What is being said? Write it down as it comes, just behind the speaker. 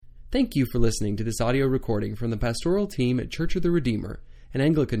Thank you for listening to this audio recording from the pastoral team at Church of the Redeemer, an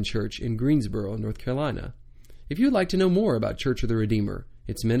Anglican church in Greensboro, North Carolina. If you'd like to know more about Church of the Redeemer,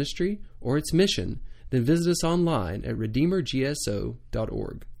 its ministry, or its mission, then visit us online at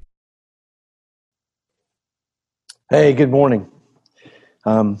redeemergso.org. Hey, good morning.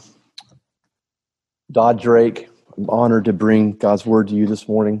 Dodd Drake, I'm honored to bring God's Word to you this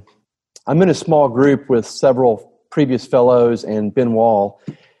morning. I'm in a small group with several previous fellows and Ben Wall,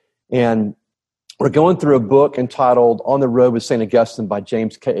 and we're going through a book entitled On the Road with St. Augustine by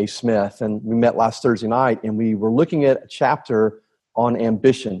James K.A. Smith. And we met last Thursday night, and we were looking at a chapter on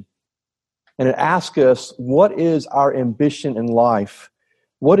ambition. And it asks us, what is our ambition in life?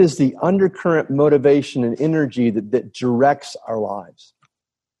 What is the undercurrent motivation and energy that directs our lives?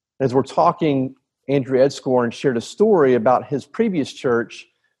 As we're talking, Andrew Edscorn shared a story about his previous church.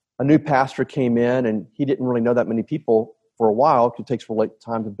 A new pastor came in, and he didn't really know that many people for a while, because it takes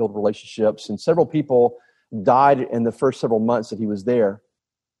time to build relationships. And several people died in the first several months that he was there.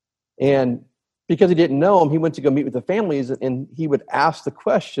 And because he didn't know him, he went to go meet with the families, and he would ask the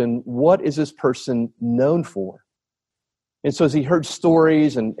question, what is this person known for? And so as he heard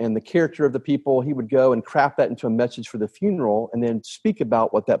stories and the character of the people, he would go and craft that into a message for the funeral and then speak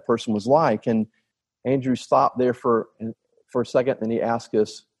about what that person was like. And Andrew stopped there for a second, and he asked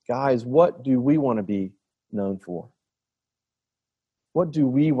us, guys, what do we want to be known for? What do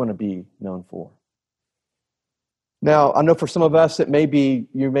we want to be known for? Now, I know for some of us, you may be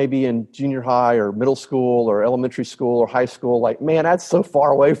in junior high or middle school or elementary school or high school, like, man, that's so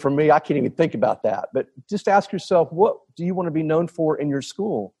far away from me, I can't even think about that. But just ask yourself, what do you want to be known for in your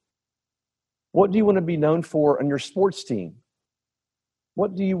school? What do you want to be known for on your sports team?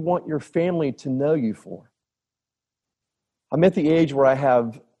 What do you want your family to know you for? I'm at the age where I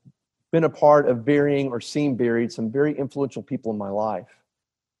have been a part of burying or seen buried some very influential people in my life.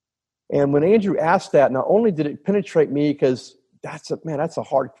 And when Andrew asked that, not only did it penetrate me, because that's a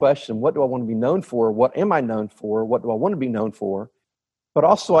hard question. What do I want to be known for? What am I known for? What do I want to be known for? But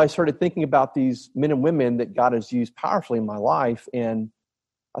also I started thinking about these men and women that God has used powerfully in my life. And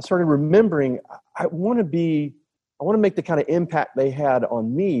I started remembering, I want to make the kind of impact they had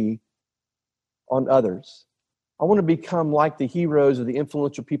on me, on others. I want to become like the heroes or the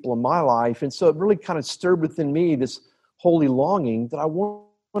influential people in my life. And so it really kind of stirred within me this holy longing that I want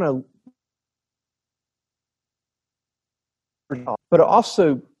to. But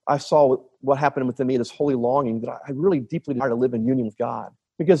also, I saw what happened within me, this holy longing that I really deeply desire to live in union with God.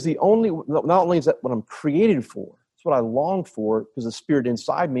 Because not only is that what I'm created for, it's what I long for because the Spirit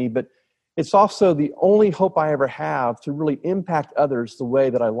inside me, but it's also the only hope I ever have to really impact others the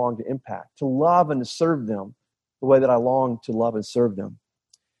way that I long to impact, to love and to serve them the way that I long to love and serve them.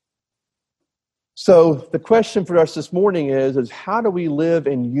 So the question for us this morning is how do we live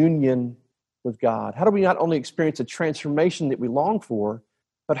in union with God? How do we not only experience a transformation that we long for,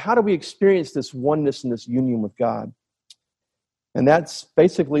 but how do we experience this oneness and this union with God? And that's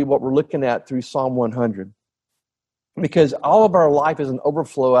basically what we're looking at through Psalm 100. Because all of our life is an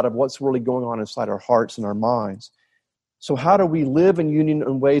overflow out of what's really going on inside our hearts and our minds. So how do we live in union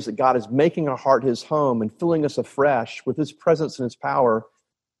in ways that God is making our heart his home and filling us afresh with his presence and his power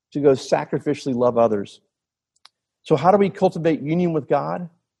to go sacrificially love others? So how do we cultivate union with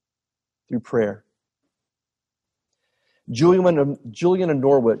God? Through prayer. Julian of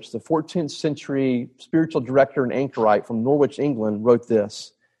Norwich, the 14th century spiritual director and anchorite from Norwich, England, wrote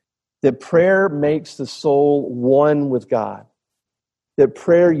this, that prayer makes the soul one with God, that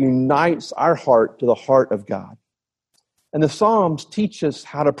prayer unites our heart to the heart of God. And the Psalms teach us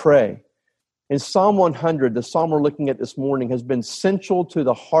how to pray. In Psalm 100, the psalm we're looking at this morning has been central to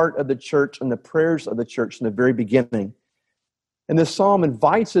the heart of the church and the prayers of the church in the very beginning. And this psalm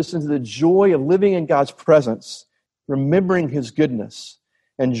invites us into the joy of living in God's presence, remembering his goodness,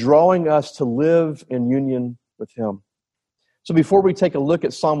 and drawing us to live in union with him. So before we take a look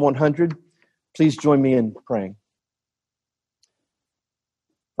at Psalm 100, please join me in praying.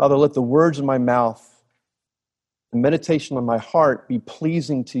 Father, let the words of my mouth, the meditation of my heart be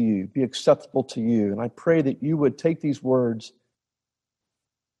pleasing to you, be acceptable to you. And I pray that you would take these words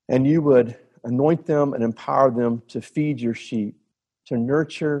and you would anoint them and empower them to feed your sheep, to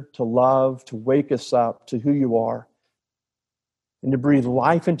nurture, to love, to wake us up to who you are, and to breathe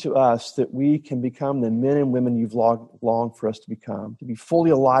life into us that we can become the men and women you've longed for us to become, to be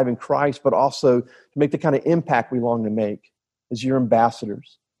fully alive in Christ, but also to make the kind of impact we long to make as your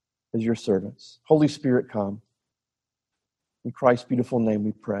ambassadors, as your servants. Holy Spirit, come. In Christ's beautiful name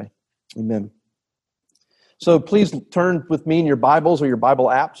we pray. Amen. So please turn with me in your Bibles or your Bible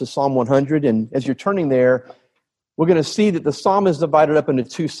apps to Psalm 100. And as you're turning there, we're going to see that the psalm is divided up into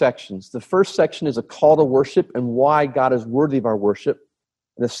two sections. The first section is a call to worship and why God is worthy of our worship.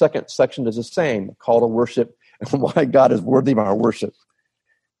 And the second section is the same, a call to worship and why God is worthy of our worship.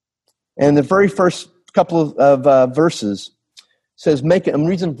 And the very first couple of verses says, I'm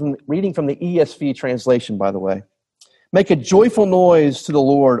reading from the ESV translation, by the way. Make a joyful noise to the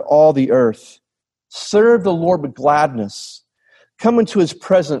Lord, all the earth. Serve the Lord with gladness. Come into his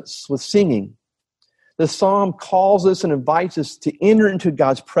presence with singing. The psalm calls us and invites us to enter into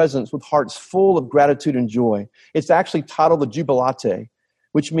God's presence with hearts full of gratitude and joy. It's actually titled the Jubilate,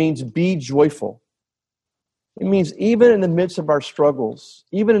 which means be joyful. It means even in the midst of our struggles,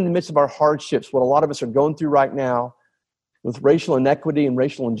 even in the midst of our hardships, what a lot of us are going through right now with racial inequity and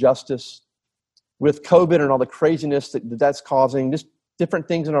racial injustice, with COVID and all the craziness that's causing, just different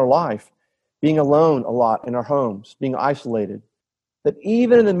things in our life, being alone a lot in our homes, being isolated, that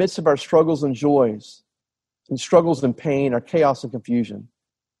even in the midst of our struggles and joys, and struggles and pain, our chaos and confusion,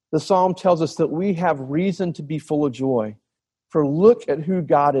 the psalm tells us that we have reason to be full of joy. For look at who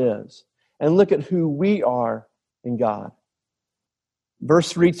God is, and look at who we are in God.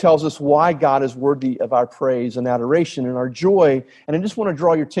 Verse 3 tells us why God is worthy of our praise and adoration and our joy. And I just want to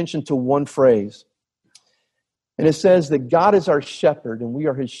draw your attention to one phrase. And it says that God is our shepherd and we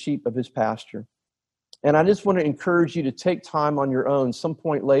are his sheep of his pasture. And I just want to encourage you to take time on your own, some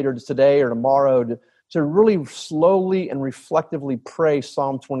point later today or tomorrow, to really slowly and reflectively pray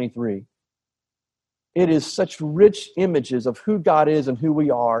Psalm 23. It is such rich images of who God is and who we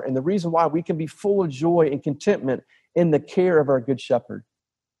are, and the reason why we can be full of joy and contentment in the care of our good shepherd.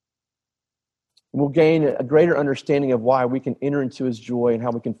 We'll gain a greater understanding of why we can enter into his joy and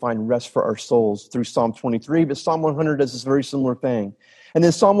how we can find rest for our souls through Psalm 23. But Psalm 100 does this very similar thing. And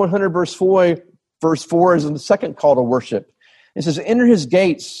then Psalm 100 verse 4 is in the second call to worship. It says, enter his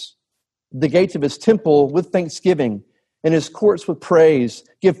gates, the gates of his temple with thanksgiving, and his courts with praise.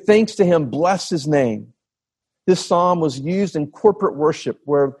 Give thanks to him, bless his name. This psalm was used in corporate worship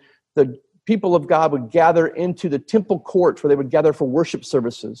where the people of God would gather into the temple courts where they would gather for worship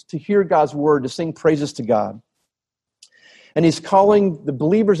services, to hear God's word, to sing praises to God. And he's calling the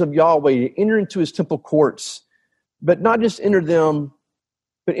believers of Yahweh to enter into his temple courts, but not just enter them,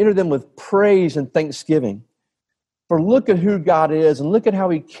 but enter them with praise and thanksgiving. For look at who God is and look at how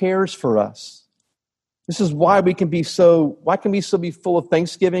he cares for us. This is why we can be so be full of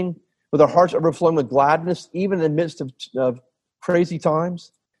thanksgiving, with our hearts overflowing with gladness, even in the midst of crazy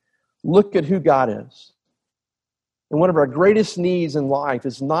times. Look at who God is. And one of our greatest needs in life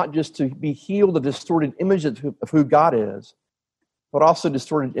is not just to be healed of distorted images of who God is, but also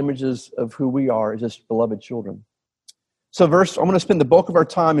distorted images of who we are as his beloved children. So I'm going to spend the bulk of our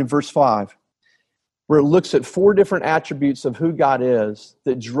time in verse 5, where it looks at 4 different attributes of who God is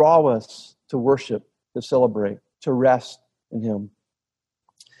that draw us to worship, to celebrate, to rest in him.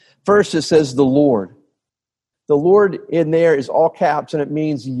 First, it says the Lord. The Lord in there is all caps, and it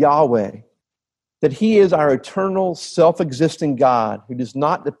means Yahweh. That he is our eternal, self-existing God who does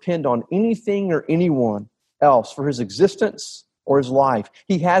not depend on anything or anyone else for his existence or his life.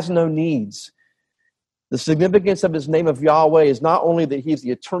 He has no needs. The significance of his name of Yahweh is not only that he's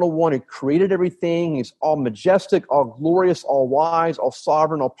the eternal one who created everything, he's all majestic, all glorious, all wise, all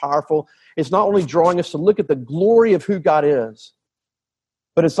sovereign, all powerful. It's not only drawing us to look at the glory of who God is,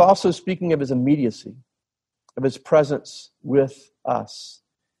 but it's also speaking of his immediacy, of his presence with us.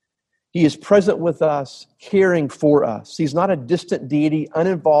 He is present with us, caring for us. He's not a distant deity,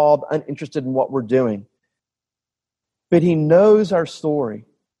 uninvolved, uninterested in what we're doing. But he knows our story.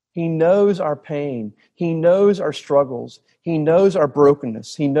 He knows our pain. He knows our struggles. He knows our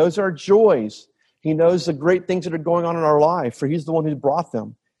brokenness. He knows our joys. He knows the great things that are going on in our life, for he's the one who brought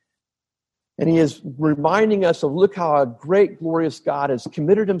them. And he is reminding us of, look how a great, glorious God has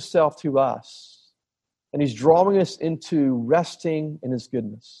committed himself to us. And he's drawing us into resting in his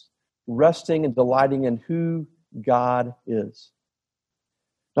goodness, resting and delighting in who God is.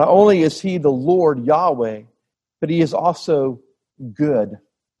 Not only is he the Lord Yahweh, but he is also good.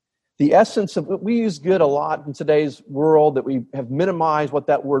 The essence of, we use good a lot in today's world, that we have minimized what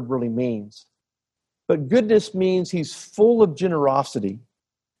that word really means. But goodness means he's full of generosity.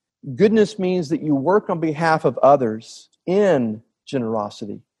 Goodness means that you work on behalf of others in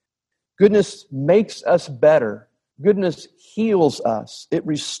generosity. Goodness makes us better. Goodness heals us. It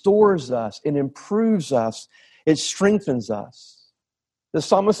restores us. It improves us. It strengthens us. The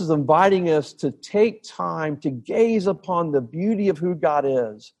psalmist is inviting us to take time to gaze upon the beauty of who God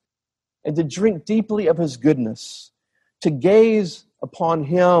is and to drink deeply of his goodness, to gaze upon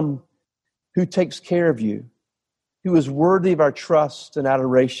him who takes care of you, who is worthy of our trust and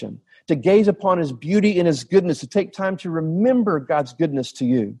adoration, to gaze upon his beauty and his goodness, to take time to remember God's goodness to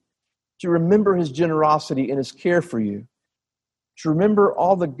you, to remember his generosity and his care for you, to remember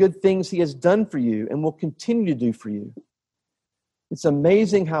all the good things he has done for you and will continue to do for you. It's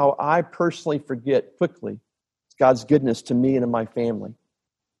amazing how I personally forget quickly God's goodness to me and to my family.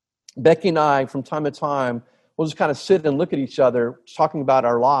 Becky and I, from time to time, we'll just kind of sit and look at each other, talking about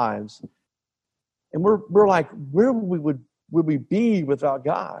our lives. And we're like, where would we be without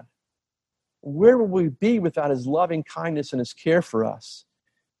God? Where would we be without his loving kindness and his care for us?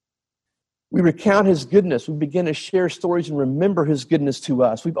 We recount his goodness. We begin to share stories and remember his goodness to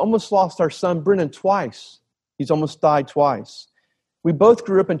us. We've almost lost our son, Brennan, twice. He's almost died twice. We both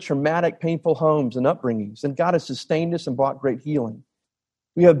grew up in traumatic, painful homes and upbringings, and God has sustained us and brought great healing.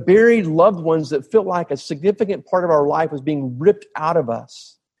 We have buried loved ones that feel like a significant part of our life was being ripped out of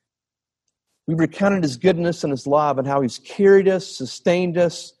us. We recounted his goodness and his love and how he's carried us, sustained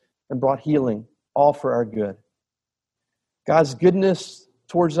us, and brought healing, all for our good. God's goodness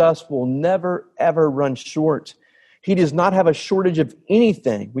towards us will never, ever run short. He does not have a shortage of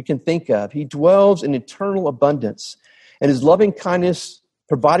anything we can think of. He dwells in eternal abundance, and his loving kindness,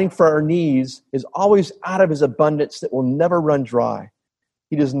 providing for our needs, is always out of his abundance that will never run dry.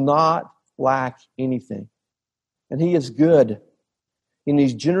 He does not lack anything, and he is good, and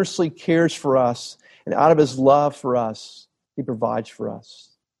he generously cares for us, and out of his love for us, he provides for us.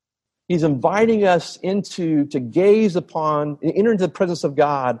 He's inviting us to gaze upon, enter into the presence of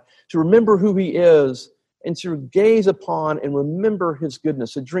God, to remember who he is, and to gaze upon and remember his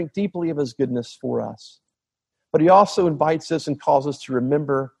goodness, to drink deeply of his goodness for us. But he also invites us and calls us to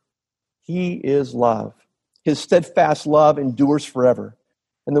remember he is love. His steadfast love endures forever.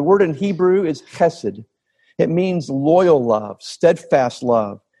 And the word in Hebrew is chesed. It means loyal love, steadfast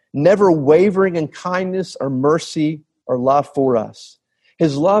love, never wavering in kindness or mercy or love for us.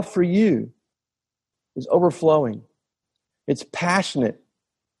 His love for you is overflowing. It's passionate.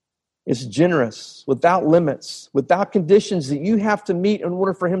 It's generous, without limits, without conditions that you have to meet in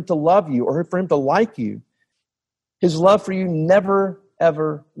order for him to love you or for him to like you. His love for you never,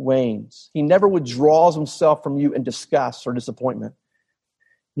 ever wanes. He never withdraws himself from you in disgust or disappointment.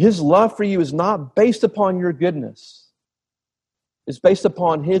 His love for you is not based upon your goodness. It's based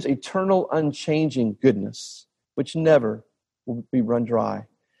upon his eternal, unchanging goodness, which never will be run dry.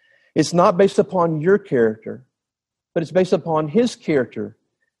 It's not based upon your character, but it's based upon his character,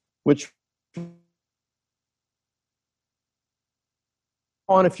 which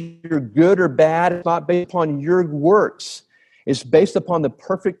on if you're good or bad, it's not based upon your works. It's based upon the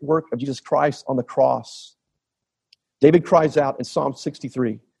perfect work of Jesus Christ on the cross. David cries out in Psalm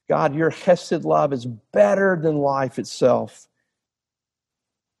 63, God, your chesed love is better than life itself.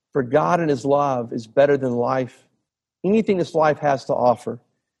 For God and his love is better than life. Anything this life has to offer.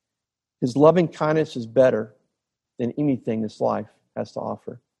 His loving kindness is better than anything this life has to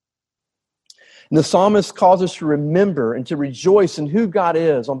offer. And the psalmist calls us to remember and to rejoice in who God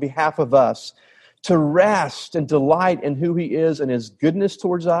is on behalf of us, to rest and delight in who he is and his goodness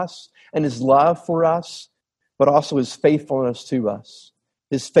towards us and his love for us, but also his faithfulness to us.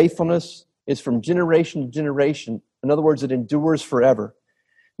 His faithfulness is from generation to generation. In other words, it endures forever.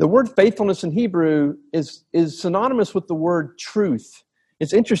 The word faithfulness in Hebrew is synonymous with the word truth.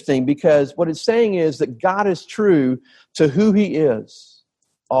 It's interesting because what it's saying is that God is true to who he is,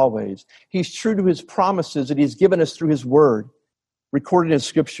 always. He's true to his promises that he's given us through his word, recorded in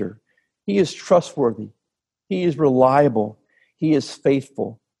Scripture. He is trustworthy. He is reliable. He is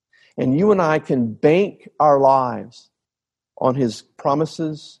faithful. And you and I can bank our lives on his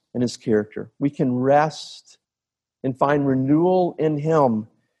promises and his character. We can rest and find renewal in him.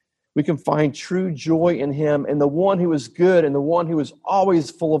 We can find true joy in him and the one who is good and the one who is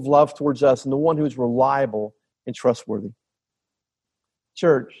always full of love towards us and the one who is reliable and trustworthy.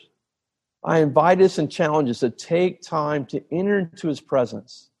 Church, I invite us and challenge us to take time to enter into his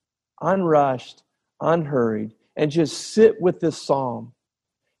presence, unrushed, unhurried, and just sit with this psalm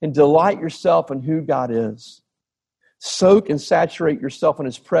and delight yourself in who God is. Soak and saturate yourself in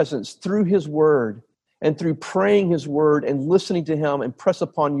his presence through his word and through praying his word and listening to him, impress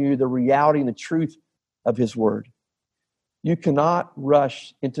upon you the reality and the truth of his word. You cannot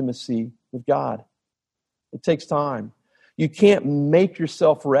rush intimacy with God. It takes time. You can't make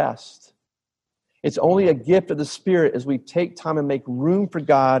yourself rest. It's only a gift of the Spirit as we take time and make room for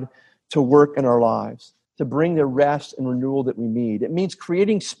God to work in our lives, to bring the rest and renewal that we need. It means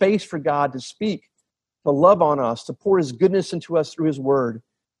creating space for God to speak, to love on us, to pour his goodness into us through his word,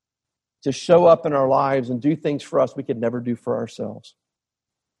 to show up in our lives and do things for us we could never do for ourselves.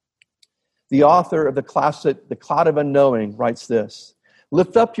 The author of the classic, The Cloud of Unknowing, writes this: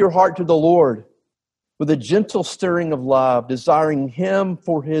 Lift up your heart to the Lord with a gentle stirring of love, desiring Him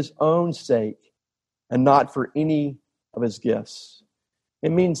for His own sake and not for any of His gifts.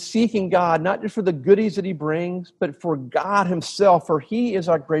 It means seeking God, not just for the goodies that He brings, but for God Himself, for He is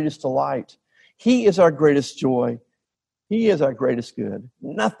our greatest delight. He is our greatest joy. He is our greatest good.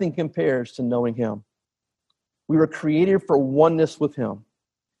 Nothing compares to knowing Him. We were created for oneness with Him,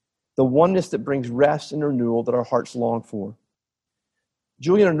 the oneness that brings rest and renewal that our hearts long for.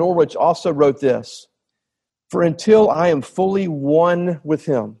 Julian of Norwich also wrote this, "For until I am fully one with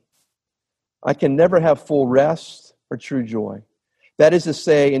Him, I can never have full rest or true joy. That is to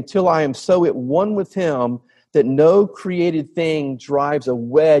say, until I am so at one with Him that no created thing drives a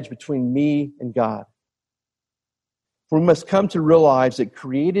wedge between me and God." For we must come to realize that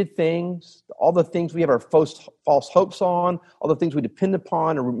created things, all the things we have our false hopes on, all the things we depend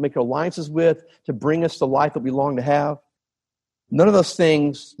upon or make alliances with to bring us the life that we long to have, none of those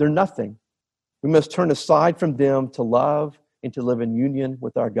things, they're nothing. We must turn aside from them to love and to live in union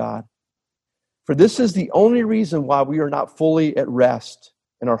with our God. For this is the only reason why we are not fully at rest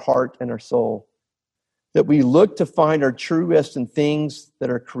in our heart and our soul, that we look to find our true rest in things that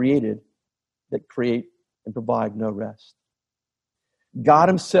are created, that create and provide no rest. God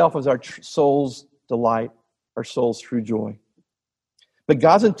Himself is our soul's delight, our soul's true joy. But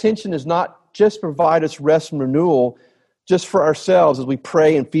God's intention is not just provide us rest and renewal just for ourselves as we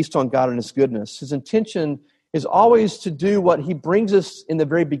pray and feast on God and His goodness. His intention is always to do what He brings us in the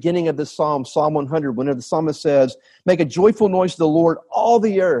very beginning of this psalm, Psalm 100, when the psalmist says, "Make a joyful noise to the Lord, all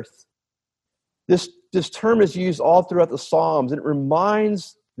the earth." This term is used all throughout the Psalms, and it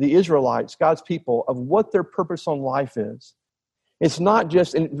reminds the Israelites, God's people, of what their purpose on life is. It's not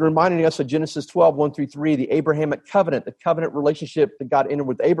just in reminding us of Genesis 12, 1-3, the Abrahamic covenant, the covenant relationship that God entered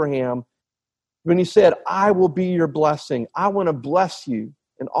with Abraham, when He said, "I will be your blessing. I want to bless you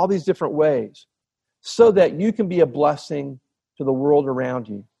in all these different ways so that you can be a blessing to the world around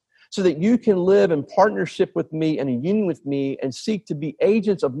you, so that you can live in partnership with me and in union with me and seek to be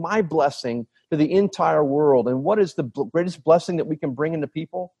agents of my blessing to the entire world." And what is the greatest blessing that we can bring into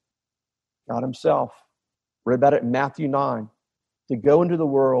people? God Himself. Read about it in Matthew 9. To go into the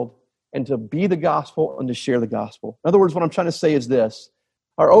world and to be the gospel and to share the gospel. In other words, what I'm trying to say is this.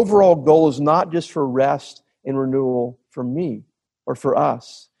 Our overall goal is not just for rest and renewal for me or for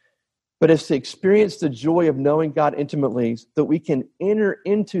us, but it's to experience the joy of knowing God intimately so that we can enter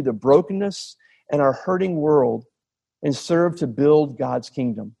into the brokenness and our hurting world and serve to build God's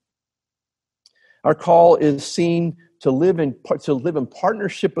kingdom. Our call is seen to live in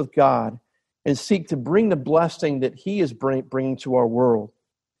partnership with God and seek to bring the blessing that He is bringing to our world.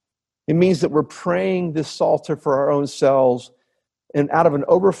 It means that we're praying this psalter for our own selves, and out of an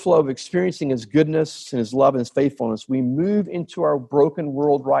overflow of experiencing His goodness and His love and His faithfulness, we move into our broken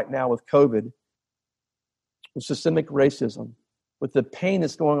world right now with COVID, with systemic racism, with the pain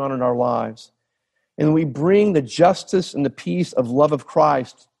that's going on in our lives. And we bring the justice and the peace of love of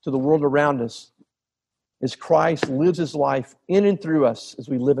Christ to the world around us as Christ lives His life in and through us as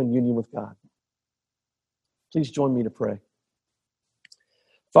we live in union with God. Please join me to pray.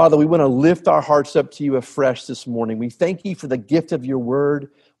 Father, we want to lift our hearts up to You afresh this morning. We thank You for the gift of Your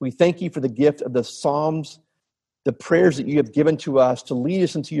word. We thank You for the gift of the Psalms, the prayers that You have given to us to lead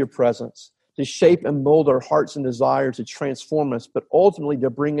us into Your presence, to shape and mold our hearts and desires, to transform us, but ultimately to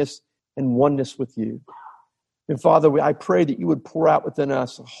bring us in oneness with You. And Father, I pray that You would pour out within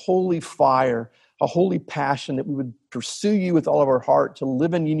us a holy fire, a holy passion, that we would pursue You with all of our heart, to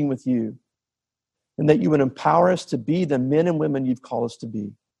live in union with You, and that You would empower us to be the men and women You've called us to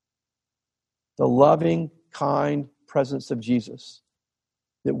be. The loving, kind presence of Jesus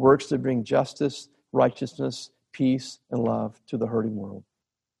that works to bring justice, righteousness, peace, and love to the hurting world.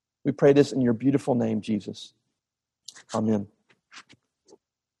 We pray this in Your beautiful name, Jesus. Amen.